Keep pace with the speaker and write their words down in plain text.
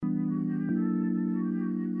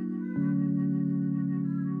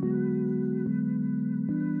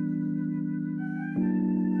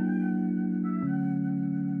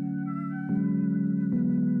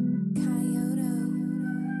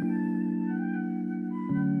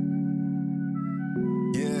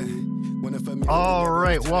All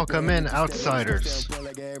right, welcome in, Outsiders.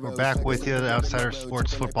 We're back with you, the Outsider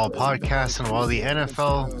Sports Football Podcast. And while the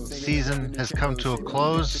NFL season has come to a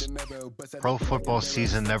close, pro football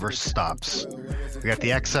season never stops. We got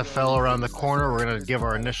the XFL around the corner. We're going to give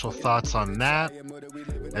our initial thoughts on that,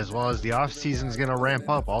 as well as the offseason is going to ramp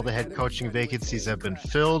up. All the head coaching vacancies have been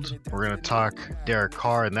filled. We're going to talk Derek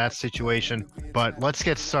Carr and that situation. But let's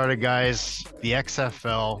get started, guys. The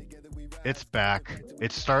XFL. It's back.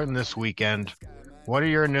 It's starting this weekend. What are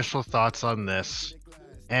your initial thoughts on this?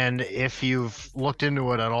 And if you've looked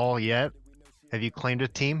into it at all yet, have you claimed a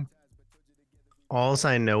team? Alls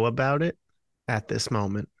I know about it at this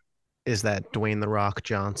moment is that Dwayne "The Rock"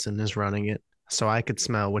 Johnson is running it. So I could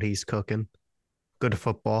smell what he's cooking. Good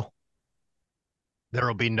football. There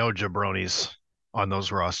will be no jabronis on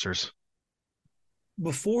those rosters.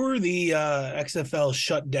 Before the XFL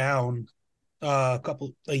shut down a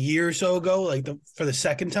year or so ago, for the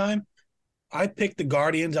second time, I picked the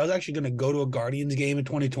Guardians. I was actually going to go to a Guardians game in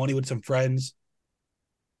 2020 with some friends.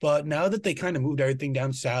 But now that they kind of moved everything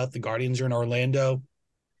down south, the Guardians are in Orlando.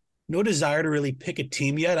 No desire to really pick a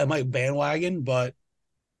team yet. I might bandwagon, but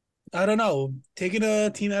I don't know. Taking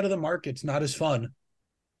a team out of the market's not as fun,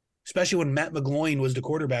 especially when Matt McGloin was the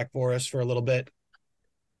quarterback for us for a little bit.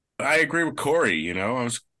 I agree with Corey. I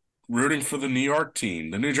was rooting for the New York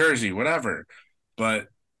team, the New Jersey, whatever. But,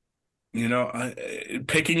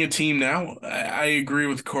 picking a team now, I agree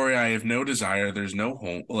with Corey. I have no desire. There's no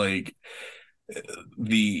home.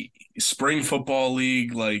 The spring football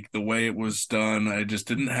league, the way it was done, I just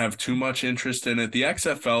didn't have too much interest in it. The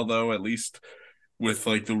XFL, though, at least with,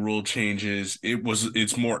 the rule changes,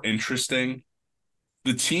 it's more interesting.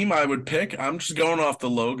 The team I would pick, I'm just going off the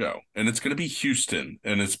logo, and it's going to be Houston,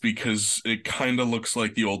 and it's because it kind of looks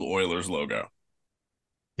like the old Oilers logo.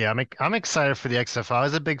 Yeah, I'm excited for the XFL. I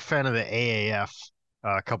was a big fan of the AAF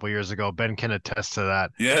a couple years ago. Ben can attest to that.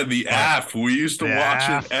 Yeah, the AF. We used to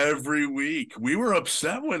watch it every week. We were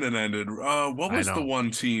upset when it ended. What was the one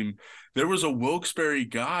team? There was a Wilkes-Barre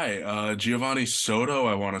guy, Giovanni Soto,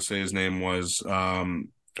 I want to say his name was. I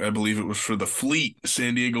believe it was for the Fleet,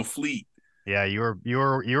 San Diego Fleet. Yeah, you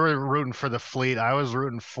were rooting for the Fleet. I was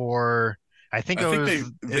rooting for. I think they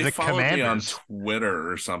the followed Commanders. Me on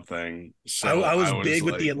Twitter or something. So I was big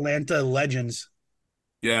with the Atlanta Legends.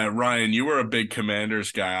 Yeah, Ryan, you were a big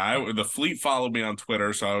Commanders guy. The Fleet followed me on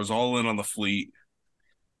Twitter, so I was all in on the Fleet.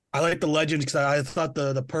 I like the Legends because I thought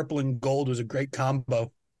the purple and gold was a great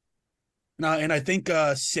combo. And I think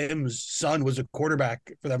Sims' son was a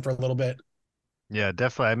quarterback for them for a little bit. Yeah,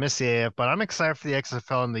 definitely. I miss the AF, but I'm excited for the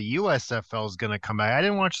XFL, and the USFL is going to come back. I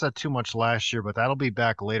didn't watch that too much last year, but that'll be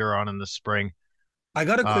back later on in the spring. I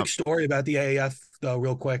got a quick story about the AAF, though,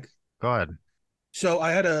 real quick. Go ahead. So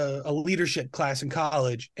I had a leadership class in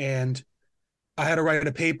college, and I had to write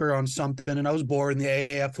a paper on something, and I was bored, and the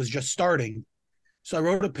AAF was just starting. So I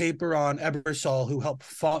wrote a paper on Ebersol, who helped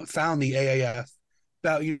found the AAF,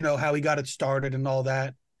 about, how he got it started and all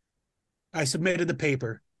that. I submitted the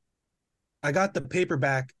paper. I got the paper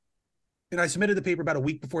back, and I submitted the paper about a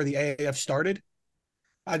week before the AAF started.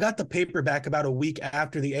 I got the paper back about a week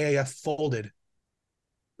after the AAF folded.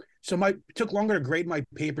 So it took longer to grade my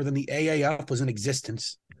paper than the AAF was in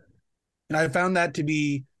existence. And I found that to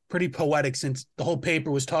be pretty poetic, since the whole paper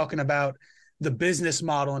was talking about the business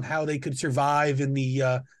model and how they could survive in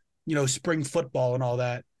the, spring football and all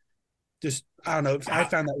that. Just, I don't know. I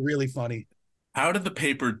found that really funny. How did the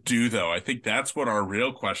paper do, though? I think that's what our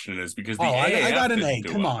real question is, because the AAF I got an A.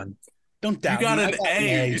 Come on. Don't doubt me. You got an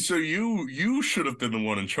A, so you should have been the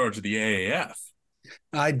one in charge of the AAF.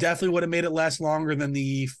 I definitely would have made it last longer than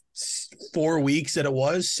the 4 weeks that it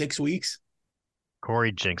was, 6 weeks.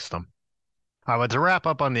 Corey jinxed them. But to wrap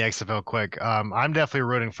up on the XFL quick, I'm definitely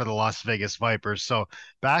rooting for the Las Vegas Vipers. So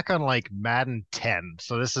back on Madden 10,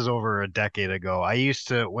 so this is over a decade ago, I used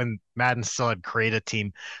to, when Madden still had create a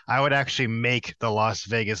team, I would actually make the Las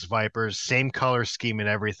Vegas Vipers, same color scheme and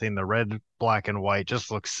everything, the red, black, and white,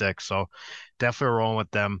 just looks sick. So definitely rolling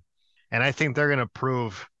with them. And I think they're going to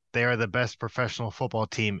prove they are the best professional football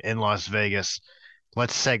team in Las Vegas.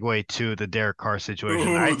 Let's segue to the Derek Carr situation.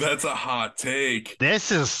 Ooh, that's a hot take.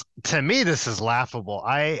 To me, this is laughable.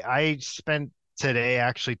 I spent today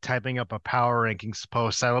actually typing up a power rankings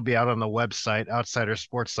post. That'll be out on the website,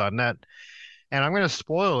 outsidersports.net. And I'm going to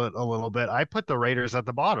spoil it a little bit. I put the Raiders at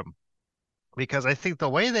the bottom because I think the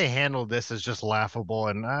way they handled this is just laughable.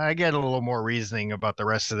 And I get a little more reasoning about the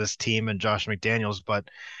rest of this team and Josh McDaniels. But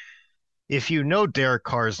if Derek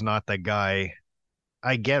Carr is not the guy,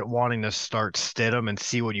 I get wanting to start Stidham and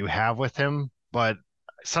see what you have with him, but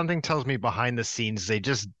something tells me behind the scenes they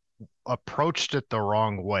just approached it the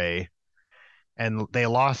wrong way. and they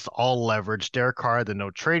lost all leverage. Derek Carr had the no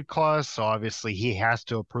trade clause, so obviously he has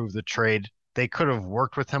to approve the trade. They could have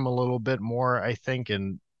worked with him a little bit more, I think,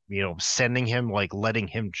 and sending him, like, letting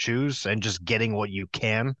him choose and just getting what you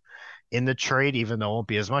can in the trade, even though it won't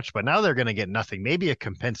be as much. But now they're going to get nothing, maybe a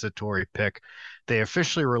compensatory pick. They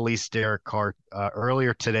officially released Derek Carr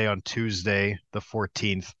earlier today on Tuesday, the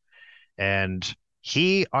 14th. And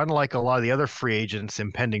he, unlike a lot of the other free agents,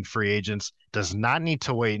 impending free agents, does not need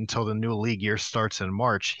to wait until the new league year starts in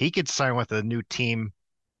March. He could sign with a new team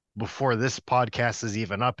before this podcast is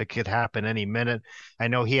even up. It could happen any minute. I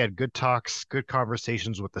know he had good talks, good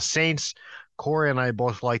conversations with the Saints. Corey and I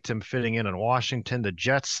both liked him fitting in Washington. The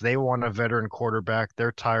Jets, they want a veteran quarterback.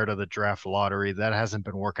 They're tired of the draft lottery. That hasn't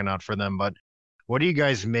been working out for them. But what do you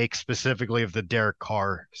guys make specifically of the Derek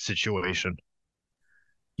Carr situation?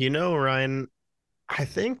 Ryan, I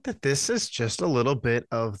think that this is just a little bit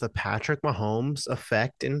of the Patrick Mahomes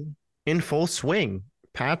effect in full swing.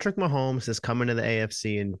 Patrick Mahomes has come into the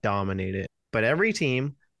AFC and dominated, but every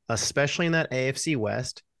team, especially in that AFC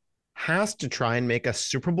West, has to try and make a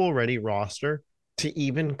Super Bowl ready roster to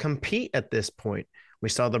even compete at this point. We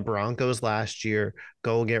saw the Broncos last year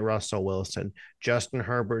go get Russell Wilson. Justin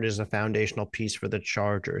Herbert is a foundational piece for the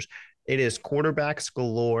Chargers. It is quarterbacks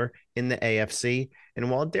galore in the AFC. And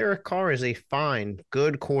while Derek Carr is a fine,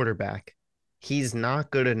 good quarterback, he's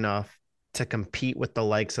not good enough to compete with the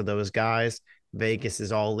likes of those guys. Vegas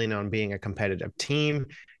is all in on being a competitive team.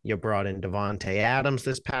 You brought in Devontae Adams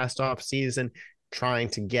this past offseason, trying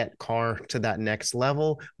to get Carr to that next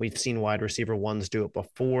level. We've seen wide receiver ones do it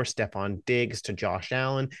before, Stephon Diggs to Josh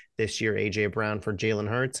Allen, this year A.J. Brown for Jalen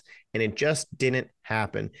Hurts, and it just didn't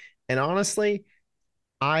happen. And honestly,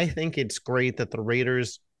 I think it's great that the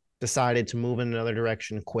Raiders decided to move in another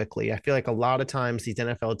direction quickly. I feel like a lot of times these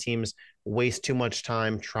NFL teams waste too much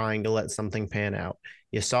time trying to let something pan out.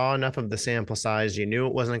 You saw enough of the sample size. You knew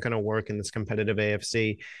it wasn't going to work in this competitive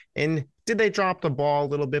AFC. And did they drop the ball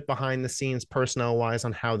a little bit behind the scenes personnel-wise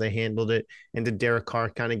on how they handled it? And did Derek Carr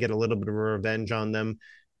kind of get a little bit of revenge on them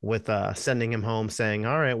with sending him home saying,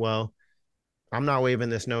 all right, well, I'm not waiving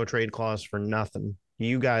this no trade clause for nothing.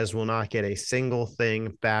 You guys will not get a single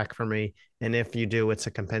thing back from me. And if you do, it's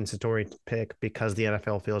a compensatory pick because the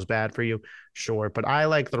NFL feels bad for you. Sure. But I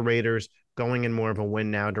like the Raiders going in more of a win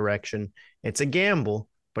now direction. It's a gamble,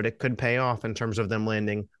 but it could pay off in terms of them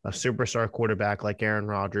landing a superstar quarterback like Aaron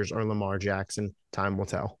Rodgers or Lamar Jackson. Time will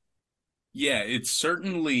tell. Yeah, it's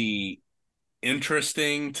certainly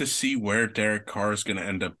interesting to see where Derek Carr is going to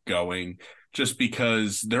end up going, just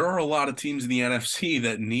because there are a lot of teams in the NFC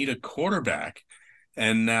that need a quarterback.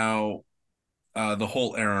 And now the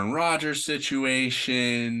whole Aaron Rodgers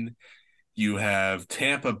situation, you have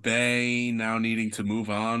Tampa Bay now needing to move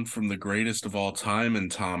on from the greatest of all time and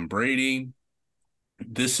Tom Brady.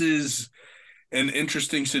 This is an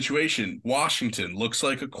interesting situation. Washington looks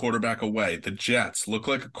like a quarterback away. The Jets look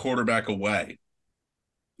like a quarterback away.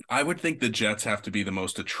 I would think the Jets have to be the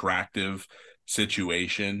most attractive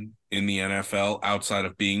situation in the NFL outside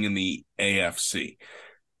of being in the AFC.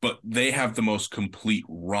 But they have the most complete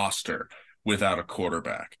roster without a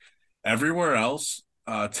quarterback. Everywhere else,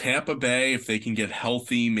 Tampa Bay, if they can get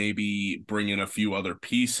healthy, maybe bring in a few other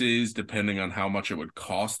pieces, depending on how much it would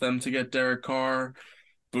cost them to get Derek Carr.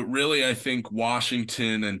 But really, I think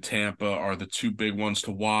Washington and Tampa are the two big ones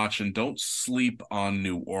to watch, and don't sleep on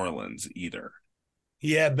New Orleans either.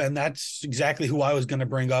 Yeah, Ben, that's exactly who I was going to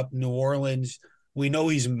bring up. New Orleans. We know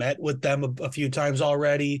he's met with them a few times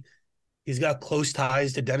already. He's got close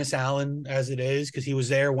ties to Dennis Allen as it is because he was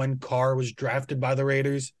there when Carr was drafted by the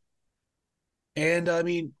Raiders. And, I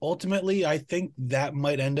mean, ultimately, I think that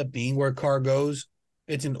might end up being where Carr goes.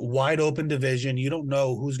 It's a wide open division. You don't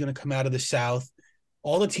know who's going to come out of the South.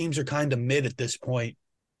 All the teams are kind of mid at this point.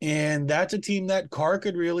 And that's a team that Carr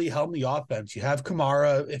could really help the offense. You have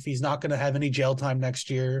Kamara if he's not going to have any jail time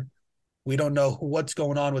next year. We don't know what's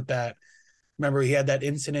going on with that. Remember, he had that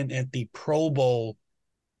incident at the Pro Bowl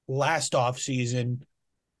last offseason,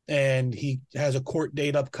 and he has a court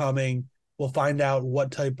date upcoming. We'll find out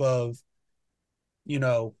what type of,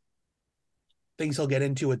 things he'll get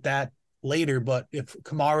into with that later. But if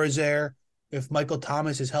Kamara's there, if Michael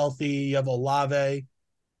Thomas is healthy, you have Olave,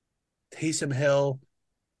 Taysom Hill,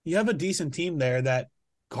 you have a decent team there that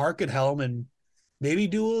Carr could helm and maybe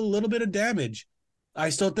do a little bit of damage. I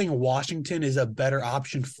still think Washington is a better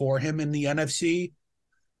option for him in the NFC.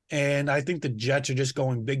 And I think the Jets are just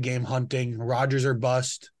going big game hunting. Rodgers or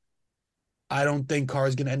bust. I don't think Carr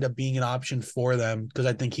is going to end up being an option for them because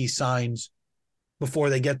I think he signs before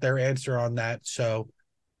they get their answer on that. So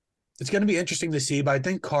it's going to be interesting to see. But I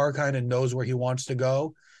think Carr kind of knows where he wants to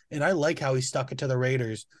go. And I like how he stuck it to the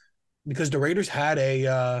Raiders. because the Raiders had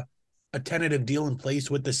a tentative deal in place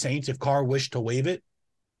with the Saints if Carr wished to waive it.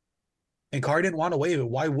 And Carr didn't want to waive it.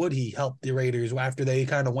 Why would he help the Raiders after they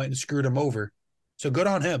kind of went and screwed him over? So good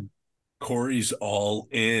on him. Corey's all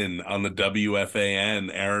in on the WFAN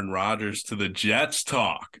Aaron Rodgers to the Jets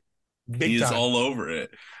talk. Big He is time. all over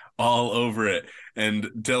it. All over it. And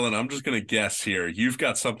Dylan, I'm just going to guess here. You've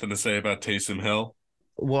got something to say about Taysom Hill?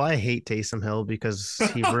 Well, I hate Taysom Hill because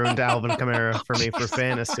he ruined Alvin Kamara for me for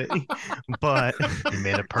fantasy. But You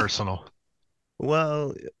made it personal.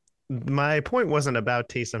 well, my point wasn't about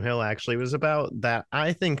Taysom Hill, actually. It was about that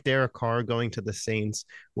I think Derek Carr going to the Saints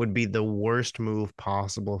would be the worst move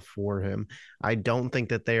possible for him. I don't think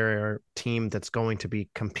that they're a team that's going to be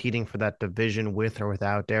competing for that division with or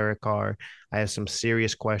without Derek Carr. I have some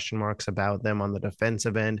serious question marks about them on the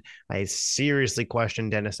defensive end. I seriously question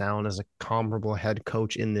Dennis Allen as a comparable head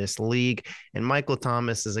coach in this league. And Michael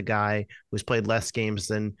Thomas is a guy who's played less games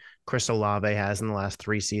than Chris Olave has in the last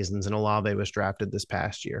 3 seasons, and Olave was drafted this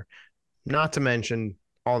past year. Not to mention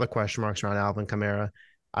all the question marks around Alvin Kamara.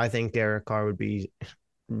 I think Derek Carr would be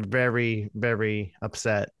very, very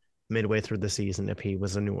upset midway through the season if he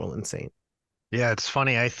was a New Orleans Saint. Yeah, it's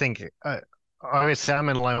funny. I think obviously I'm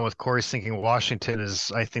in line with Corey's thinking Washington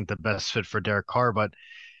is, I think, the best fit for Derek Carr, but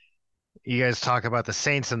you guys talk about the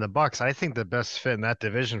Saints and the Bucks. I think the best fit in that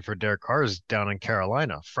division for Derek Carr is down in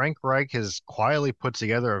Carolina. Frank Reich has quietly put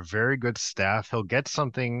together a very good staff. He'll get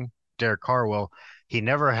something Derek Carr will. He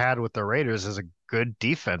never had with the Raiders is a good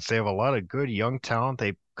defense. They have a lot of good young talent.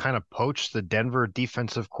 They kind of poached the Denver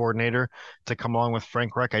defensive coordinator to come along with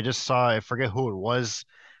Frank Reich. I just saw, I forget who it was.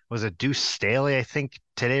 Was it Deuce Staley, I think,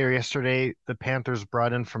 today or yesterday, the Panthers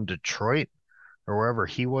brought in from Detroit or wherever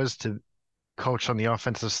he was to coach on the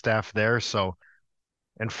offensive staff there. So,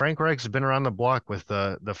 and Frank Reich's been around the block with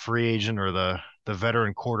the free agent or the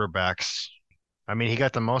veteran quarterbacks. I mean, he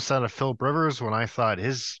got the most out of Philip Rivers when I thought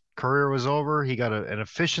his career was over. He got an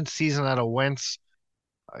efficient season out of Wentz.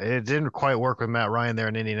 It didn't quite work with Matt Ryan there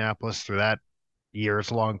in Indianapolis through that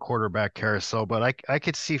years long quarterback carousel, but I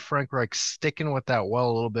could see Frank Reich sticking with that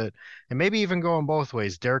well a little bit and maybe even going both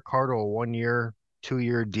ways. Derek Carr to a 1-year,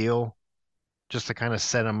 2-year deal just to kind of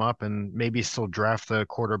set him up and maybe still draft the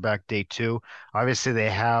quarterback day 2. Obviously, they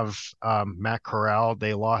have Matt Corral.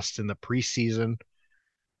 They lost in the preseason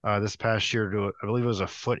this past year to, I believe it was a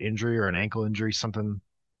foot injury or an ankle injury, something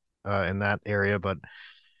in that area. But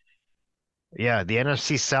yeah, the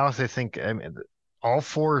NFC South, I think, I mean, all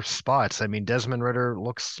 4 spots. I mean, Desmond Ridder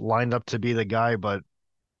looks lined up to be the guy, but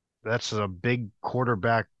that's a big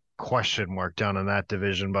quarterback question mark down in that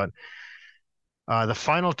division. But the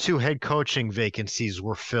final 2 head coaching vacancies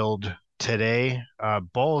were filled today.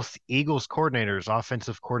 Both Eagles coordinators,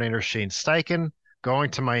 offensive coordinator Shane Steichen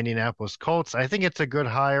going to my Indianapolis Colts. I think it's a good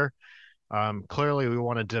hire. Clearly, we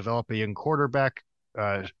want to develop a young quarterback.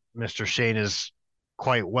 Mr. Shane is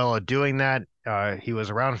quite well at doing that. He was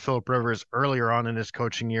around Philip Rivers earlier on in his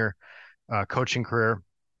coaching career.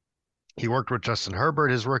 He worked with Justin Herbert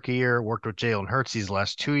his rookie year, worked with Jalen Hurts these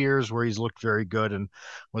last 2 years where he's looked very good and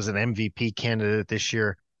was an MVP candidate this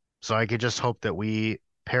year. So I could just hope that we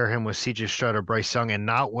pair him with CJ Stroud or Bryce Young and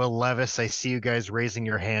not Will Levis. I see you guys raising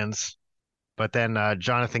your hands. But then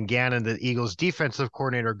Jonathan Gannon, the Eagles defensive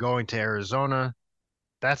coordinator, going to Arizona.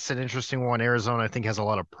 That's an interesting one. Arizona, I think, has a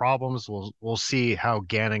lot of problems. We'll see how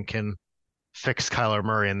Gannon can fix Kyler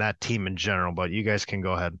Murray and that team in general. But you guys can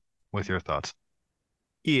go ahead with your thoughts.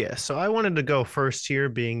 Yeah, so I wanted to go first here,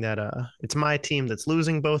 being that it's my team that's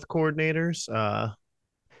losing both coordinators.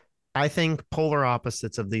 I think polar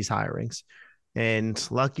opposites of these hirings. And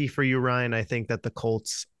lucky for you, Ryan, I think that the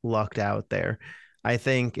Colts lucked out there. I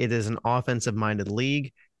think it is an offensive-minded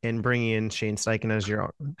league, and bringing in Shane Steichen as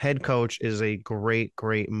your head coach is a great,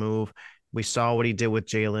 great move. We saw what he did with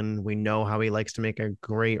Jalen. We know how he likes to make a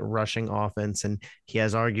great rushing offense, and he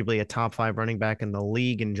has arguably a top 5 running back in the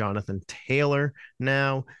league in Jonathan Taylor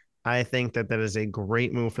now. I think that is a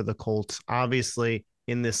great move for the Colts. Obviously,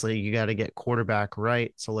 in this league, you got to get quarterback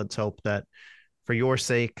right, so let's hope that for your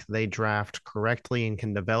sake, they draft correctly and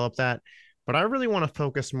can develop that. But I really want to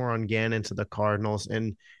focus more on Gannon to the Cardinals,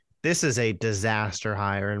 and this is a disaster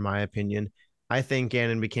hire, in my opinion. I think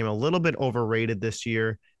Gannon became a little bit overrated this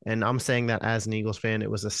year, and I'm saying that as an Eagles fan. It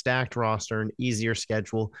was a stacked roster, an easier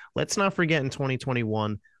schedule. Let's not forget in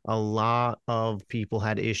 2021, a lot of people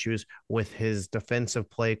had issues with his defensive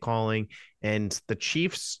play calling, and the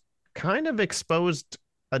Chiefs kind of exposed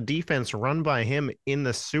a defense run by him in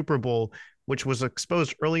the Super Bowl, which was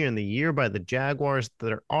exposed earlier in the year by the Jaguars.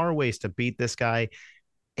 There are ways to beat this guy.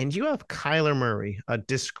 And you have Kyler Murray, a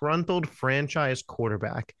disgruntled franchise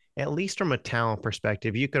quarterback, at least from a talent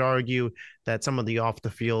perspective. You could argue that some of the off the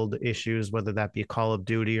field issues, whether that be Call of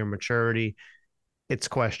Duty or maturity, it's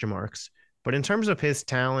question marks. But in terms of his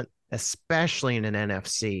talent, especially in an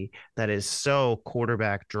NFC that is so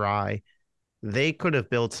quarterback dry, they could have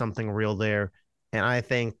built something real there. And I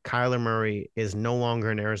think Kyler Murray is no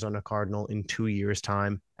longer an Arizona Cardinal in 2 years'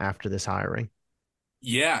 time after this hiring.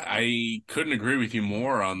 Yeah, I couldn't agree with you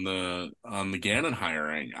more on the Gannon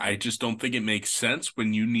hiring. I just don't think it makes sense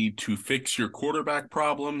when you need to fix your quarterback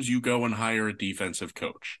problems, you go and hire a defensive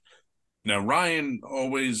coach. Now, Ryan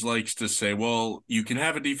always likes to say, well, you can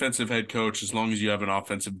have a defensive head coach as long as you have an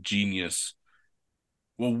offensive genius.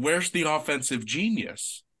 Well, where's the offensive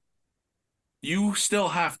genius? You still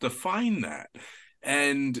have to find that.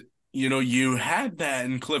 And, you had that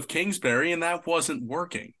in Cliff Kingsbury, and that wasn't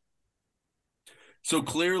working. So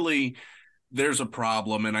clearly there's a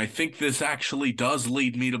problem, and I think this actually does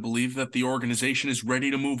lead me to believe that the organization is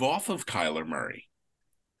ready to move off of Kyler Murray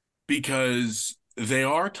because they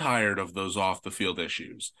are tired of those off-the-field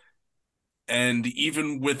issues. And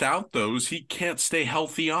even without those, he can't stay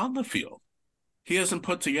healthy on the field. He hasn't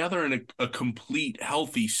put together a complete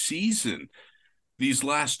healthy season. These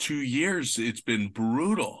last 2 years, it's been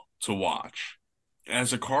brutal to watch.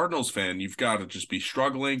 As a Cardinals fan, you've got to just be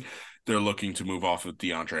struggling. They're looking to move off of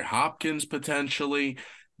DeAndre Hopkins potentially.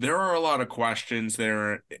 There are a lot of questions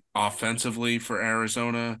there offensively for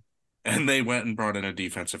Arizona, and they went and brought in a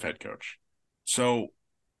defensive head coach. So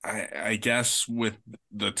I guess with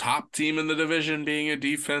the top team in the division being a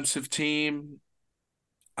defensive team,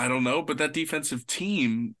 I don't know, but that defensive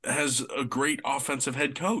team has a great offensive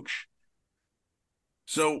head coach.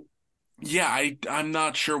 So yeah, I'm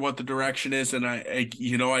not sure what the direction is, and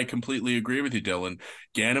I completely agree with you, Dylan.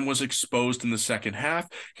 Gannon was exposed in the second half.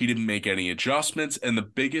 He didn't make any adjustments, and the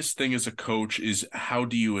biggest thing as a coach is how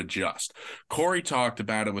do you adjust? Corey talked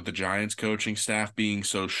about it with the Giants coaching staff being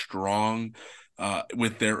so strong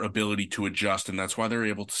with their ability to adjust, and that's why they're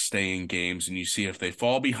able to stay in games. And you see if they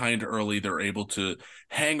fall behind early, they're able to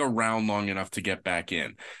hang around long enough to get back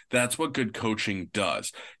in. That's what good coaching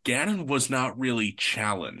does. Gannon was not really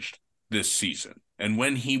challenged this season. And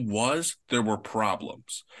when he was, there were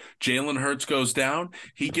problems. Jalen Hurts goes down.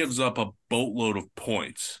 He gives up a boatload of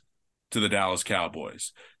points to the Dallas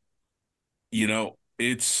Cowboys.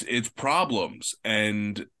 It's problems.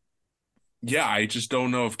 And yeah, I just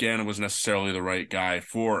don't know if Gannon was necessarily the right guy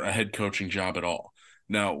for a head coaching job at all.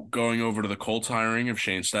 Now, going over to the Colts hiring of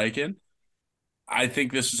Shane Steichen, I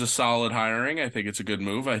think this is a solid hiring. I think it's a good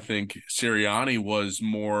move. I think Sirianni was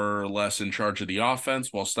more or less in charge of the offense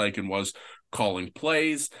while Steichen was calling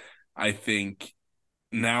plays. I think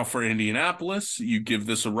now for Indianapolis, you give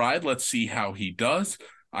this a ride. Let's see how he does.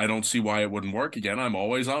 I don't see why it wouldn't work. Again, I'm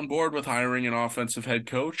always on board with hiring an offensive head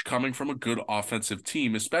coach coming from a good offensive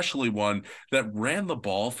team, especially one that ran the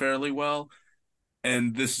ball fairly well.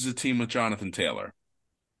 And this is a team with Jonathan Taylor.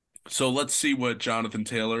 So let's see what Jonathan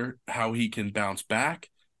Taylor, how he can bounce back.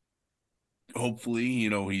 Hopefully,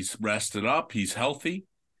 he's rested up, he's healthy.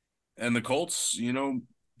 And the Colts,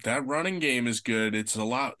 that running game is good. It's a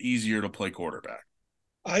lot easier to play quarterback.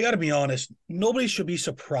 I got to be honest, nobody should be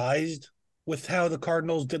surprised with how the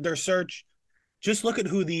Cardinals did their search. Just look at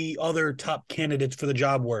who the other top candidates for the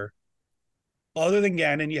job were. Other than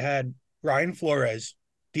Gannon, you had Brian Flores,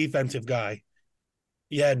 defensive guy.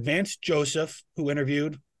 You had Vance Joseph, who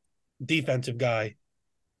interviewed, defensive guy.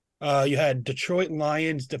 You had Detroit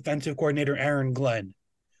Lions defensive coordinator Aaron Glenn.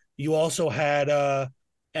 You also had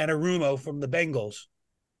Anarumo from the Bengals.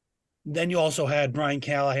 Then you also had Brian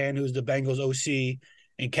Callahan, who's the Bengals OC,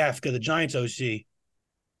 and Kafka, the Giants OC.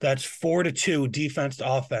 That's 4-2 defense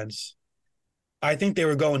to offense. I think they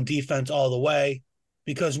were going defense all the way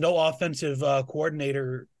because no offensive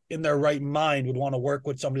coordinator in their right mind would want to work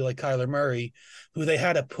with somebody like Kyler Murray, who they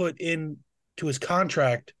had to put into his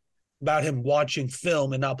contract about him watching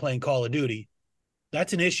film and not playing Call of Duty.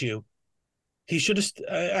 That's an issue. He should have,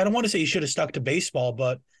 I don't want to say he should have stuck to baseball,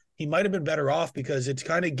 but he might have been better off because it's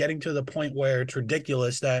kind of getting to the point where it's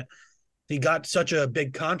ridiculous that he got such a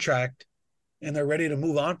big contract and they're ready to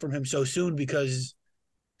move on from him so soon because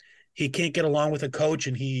he can't get along with a coach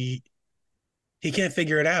and he can't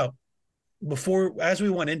figure it out. As we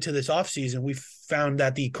went into this offseason, we found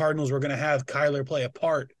that the Cardinals were going to have Kyler play a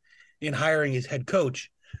part in hiring his head coach.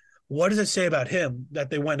 What does it say about him that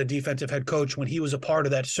they went a defensive head coach when he was a part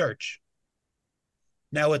of that search?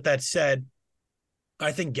 Now, with that said,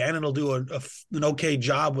 I think Gannon will do an okay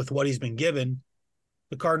job with what he's been given.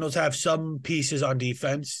 The Cardinals have some pieces on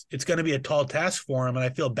defense. It's going to be a tall task for him, and I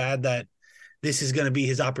feel bad that this is going to be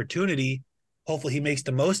his opportunity. Hopefully he makes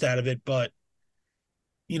the most out of it, but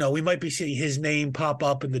we might be seeing his name pop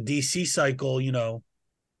up in the DC cycle,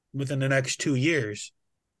 within the next 2 years.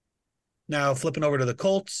 Now, flipping over to the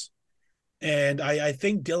Colts, and I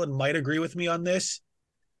think Dylan might agree with me on this.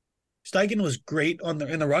 Steichen was great in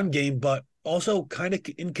the run game, but also kind of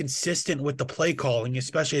inconsistent with the play calling,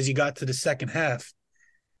 especially as you got to the second half.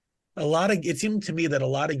 It seemed to me that a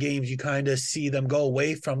lot of games you kind of see them go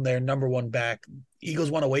away from their number one back. Eagles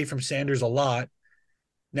went away from Sanders a lot.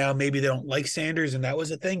 Now maybe they don't like Sanders, and that was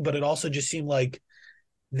a thing, but it also just seemed like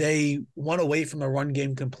they went away from the run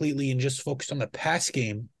game completely and just focused on the pass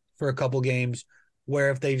game for a couple games, where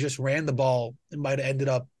if they just ran the ball, it might have ended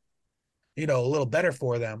up, a little better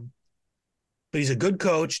for them. But he's a good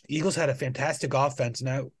coach. The Eagles had a fantastic offense.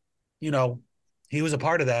 Now, he was a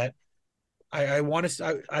part of that.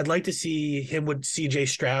 I'd like to see him with CJ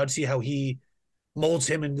Stroud, see how he molds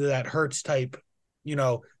him into that Hurts type,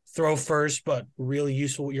 throw first, but really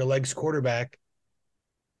useful with your legs quarterback.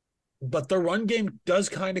 But the run game does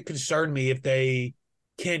kind of concern me if they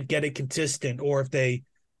can't get it consistent, or if they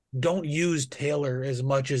don't use Taylor as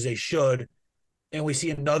much as they should. And we see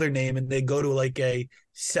another name and they go to like a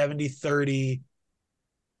 70-30,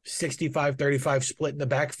 65-35 split in the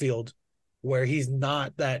backfield, where he's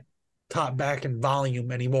not that top back in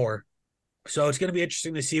volume anymore. So it's going to be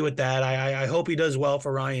interesting to see with that. I hope he does well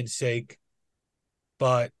for Ryan's sake,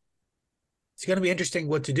 but it's going to be interesting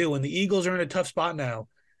what to do. And the Eagles are in a tough spot now.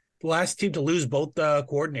 The last team to lose both the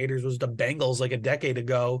coordinators was the Bengals like a decade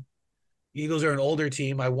ago. Eagles are an older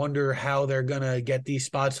team. I wonder how they're going to get these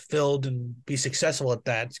spots filled and be successful at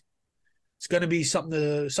that. It's going to be something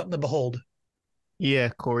to behold. Yeah,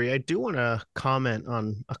 Corey, I do want to comment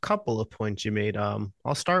on a couple of points you made. I'll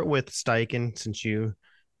start with Steichen, since you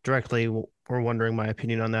directly were wondering my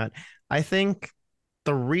opinion on that. I think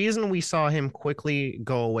the reason we saw him quickly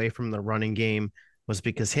go away from the running game was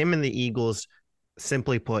because him and the Eagles,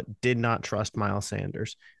 simply put, did not trust Miles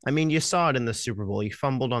Sanders. I mean, you saw it in the Super Bowl. He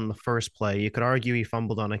fumbled on the first play. You could argue he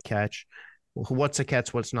fumbled on a catch. What's a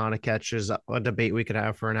catch? What's not a catch is a debate we could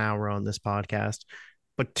have for an hour on this podcast.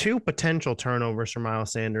 But 2 potential turnovers for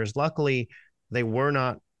Miles Sanders. Luckily, they were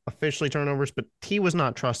not officially turnovers, but he was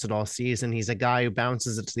not trusted all season. He's a guy who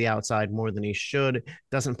bounces it to the outside more than he should,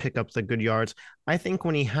 doesn't pick up the good yards. I think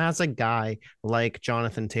when he has a guy like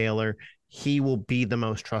Jonathan Taylor, he will be the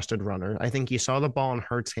most trusted runner. I think you saw the ball in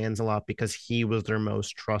Hurts' hands a lot because he was their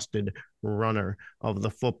most trusted runner of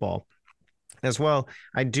the football. As well,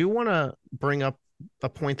 I do want to bring up a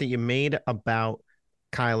point that you made about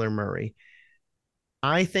Kyler Murray.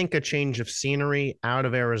 I think a change of scenery out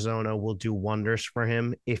of Arizona will do wonders for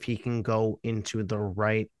him if he can go into the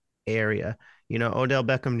right area. Odell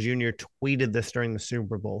Beckham Jr. tweeted this during the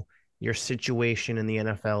Super Bowl. Your situation in the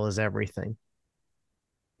NFL is everything.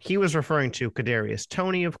 He was referring to Kadarius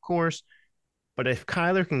Toney, of course, but if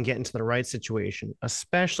Kyler can get into the right situation,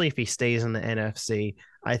 especially if he stays in the NFC,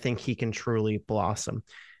 I think he can truly blossom.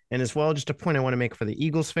 And as well, just a point I want to make for the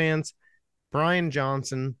Eagles fans, Brian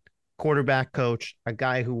Johnson, quarterback coach, a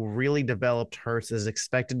guy who really developed Hurts, is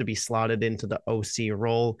expected to be slotted into the OC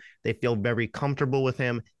role. They feel very comfortable with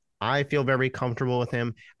him. I feel very comfortable with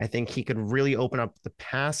him. I think he could really open up the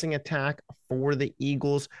passing attack for the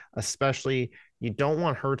Eagles, especially you don't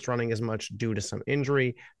want Hurts running as much due to some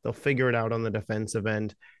injury. They'll figure it out on the defensive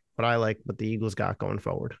end, but I like what the Eagles got going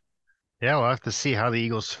forward. Yeah, we'll have to see how the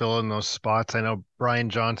Eagles fill in those spots. I know Brian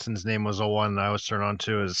Johnson's name was the one I was turned on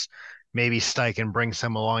to, is maybe Steichen brings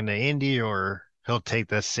him along to Indy, or he'll take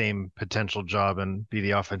that same potential job and be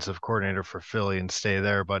the offensive coordinator for Philly and stay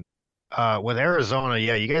there. But with Arizona,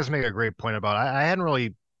 yeah, you guys make a great point about it. I hadn't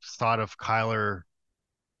really thought of Kyler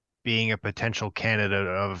being a potential candidate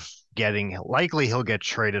of getting, likely he'll get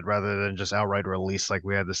traded rather than just outright release like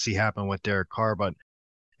we had to see happen with Derek Carr. But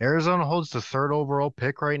Arizona holds the 3rd overall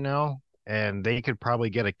pick right now, and they could probably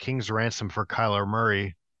get a king's ransom for Kyler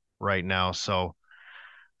Murray right now. So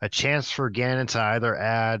a chance for Gannon to either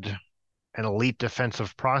add an elite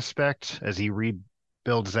defensive prospect as he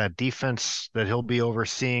rebuilds that defense that he'll be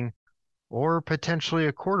overseeing, or potentially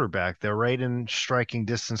a quarterback. They're right in striking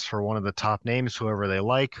distance for one of the top names, whoever they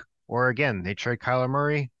like. Or again, they trade Kyler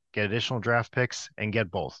Murray, get additional draft picks, and get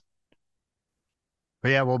both.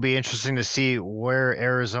 But yeah, will be interesting to see where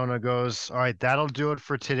Arizona goes. All right, that'll do it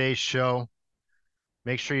for today's show.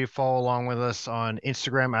 Make sure you follow along with us on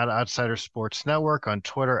Instagram at Outsider Sports Network, on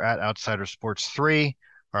Twitter at Outsider Sports 3.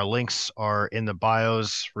 Our links are in the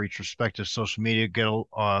bios for each respective social media.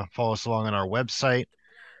 Follow us along on our website.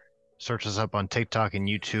 Search us up on TikTok and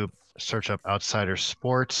YouTube. Search up Outsider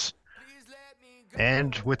Sports.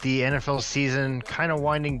 And with the NFL season kind of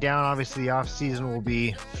winding down, obviously the offseason will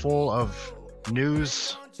be full of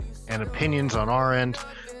news and opinions on our end.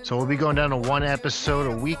 So we'll be going down to one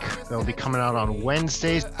episode a week. That'll be coming out on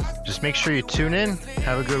Wednesdays. Just make sure you tune in.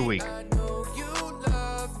 Have a good week.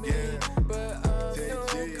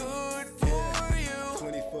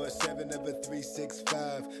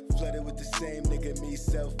 Flooded with the same nigga, me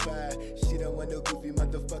self-fire. She don't want no goofy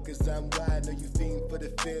motherfuckers, I'm wide. Know you fiend for the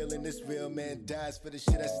feeling, this real man dies for the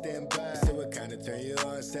shit I stand by. So what kinda turn you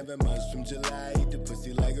on, 7 months from July. Eat the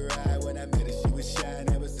pussy like a ride. When I met her, she was shy,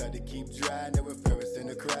 never hard to keep dry. No reference in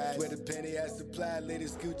the cries. Where the penny I supply,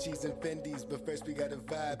 latest Gucci's and Fendi's. But first we gotta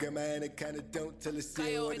vibe. Girl, my hand kinda don't tell it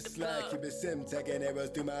seal or the slide. Keep it sim, tagging arrows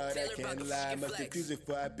through my heart, I can't lie. Must confuse it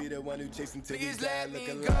before I be the one who chase until we die. Look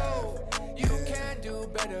alive. You can do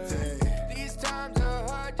better. These times are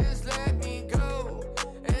hard, just let me go.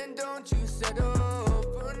 And don't you settle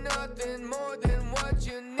for nothing more than what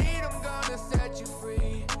you need. I'm gonna set you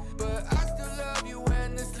free, but I still love you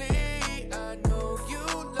endlessly. I know you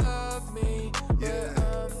love me, but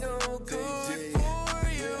I'm no good for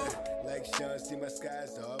you. Like Sean, see my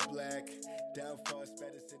skies all black. Downfall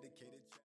spread a syndicated.